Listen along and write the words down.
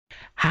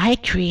Hi,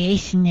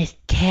 Creationist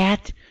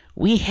Cat.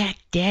 We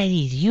hacked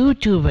Daddy's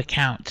YouTube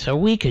account so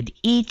we could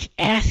each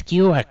ask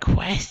you a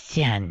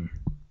question.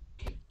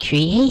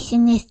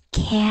 Creationist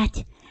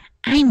Cat,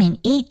 I'm an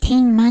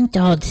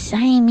 18-month-old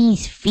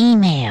Siamese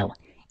female,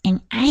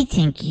 and I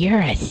think you're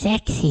a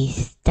sexy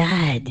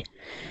stud.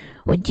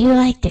 Would you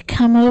like to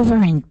come over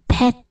and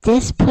pet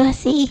this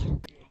pussy?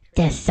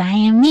 The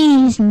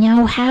Siamese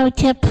know how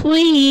to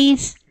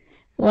please.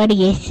 What do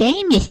you say,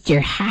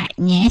 Mr.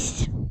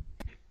 Hotness?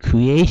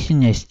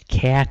 Creationist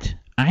Cat,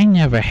 I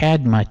never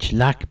had much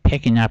luck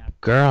picking up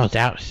girls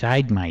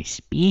outside my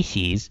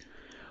species.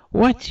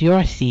 What's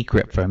your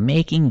secret for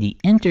making the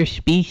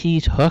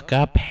interspecies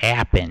hookup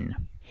happen?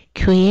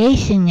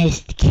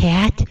 Creationist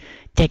Cat,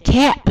 the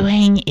cat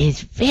brain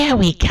is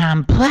very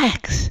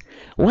complex.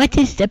 What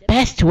is the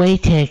best way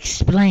to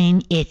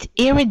explain its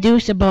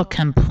irreducible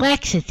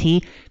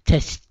complexity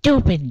to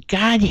stupid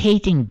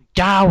God-hating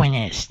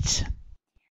Darwinists?